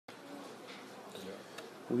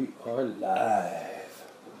We are live.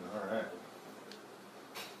 Alright.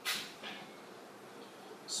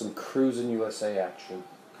 Some Cruisin USA action.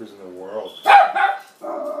 Cruising the world.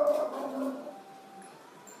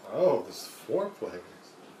 Oh, there's 4 players.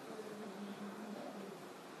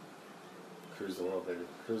 Cruise the world, baby.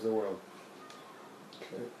 Cruise the world.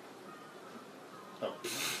 Okay. Oh.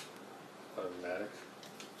 Automatic.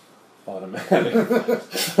 Automatic.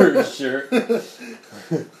 For sure.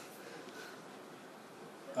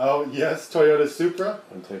 Oh, yes, Toyota Supra.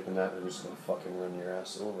 I'm taking that and I'm just going to fucking run your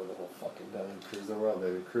ass over the whole fucking time. Cruise the world,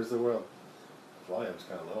 baby. Cruise the world. Volume's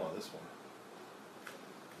kind of low on this one.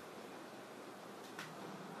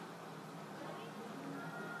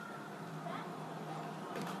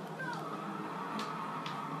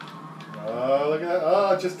 Oh, look at that.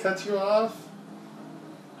 Oh, it just cuts you off.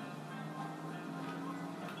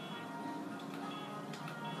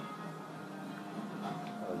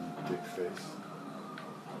 Oh, you dick face.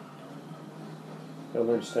 Gotta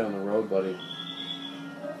learn to stay on the road, buddy.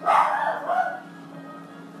 That's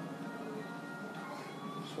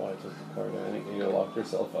why I took the car down. I think you locked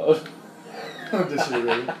yourself out. Did she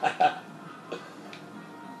really? I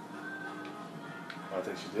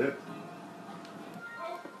think she did.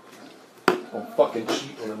 Don't fucking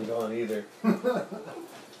cheat when I'm gone either. What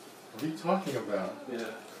are you talking about?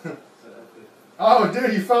 Yeah. Oh,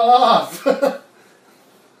 dude, you fell off! You're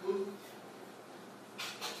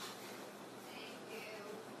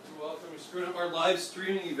welcome. You're screwing up our live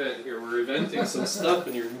streaming event here. We're eventing some stuff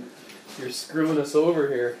and you're screwing us over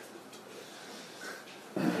here.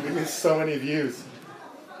 We missed so many views.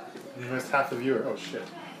 You missed half the viewer. Oh, shit.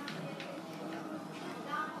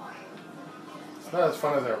 It's not as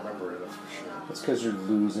fun as I remember it, that's for sure. That's because you're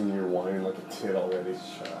losing your wine like a tit already.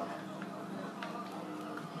 Shut up.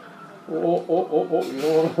 Oh, you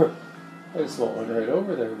don't want to... I just want one right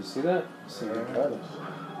over there. Did you see that? See your car.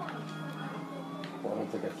 Well, I don't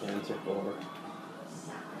think I can tip over.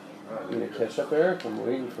 You gonna catch up, Eric? I'm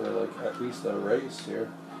waiting for like at least a race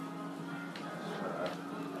here.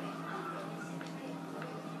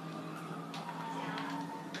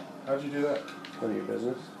 How'd you do that? None of your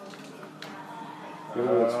business. You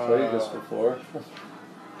know it's played this before.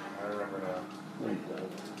 I remember now. No, you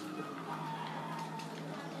don't.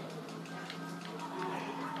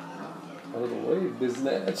 Out of the way,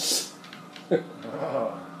 biznatch.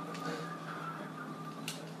 Oh.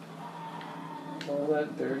 Oh, that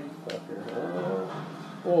dirty fucker.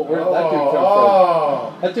 Oh, where did that dude come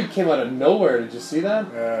from? That dude came out of nowhere. Did you see that?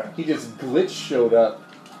 Yeah. He just glitch showed up.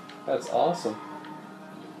 That's awesome.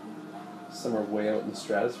 Somewhere way out in the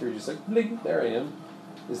stratosphere, just like, blink, there I am.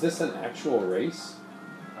 Is this an actual race?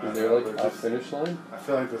 Is there like a finish line? I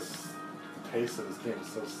feel like the pace of this game is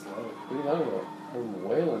so slow. What are you talking about? I'm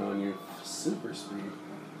wailing on you super speed.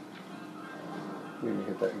 Let me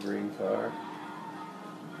hit that green car.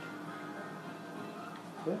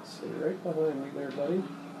 Yeah, stay right behind me there, buddy. You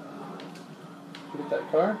get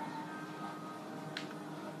that car?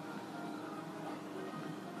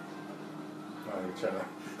 Oh, you're trying to...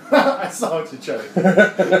 I saw what you tried to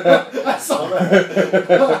do. I saw that.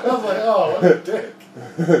 I was like, oh, what a dick.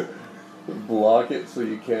 Block it so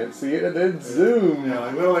you can't see it and then zoom. Yeah,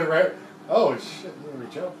 like literally right... Oh, shit, you want me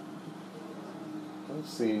to jump? I'm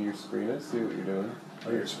seeing your screen. I see what you're doing.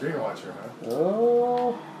 Oh, you're a screen watcher, huh?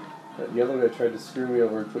 Oh, that yellow guy tried to screw me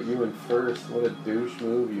over and put you in first. What a douche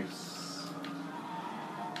move, you...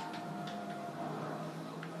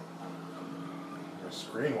 You're a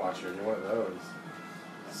screen watcher. You're one of those.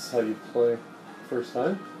 This is how you play. First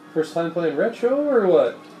time? First time playing retro or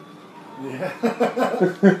what? Yeah.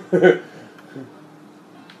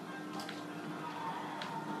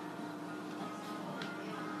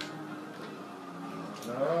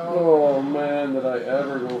 No. Oh man, did I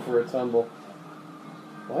ever go for a tumble.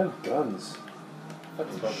 Well, I have guns. I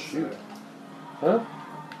was about to Shoot. say. Huh?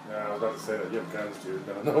 Yeah, I was about to say that you have guns, dude.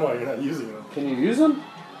 I don't know why you're not using them. Can you use them?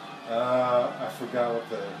 I forgot what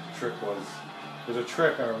the trick was. There's a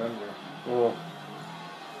trick I remember. Oh.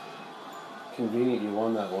 Convenient you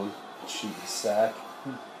won that one. Cheap sack.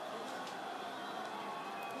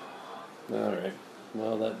 Alright.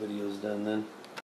 Well, that video's done then.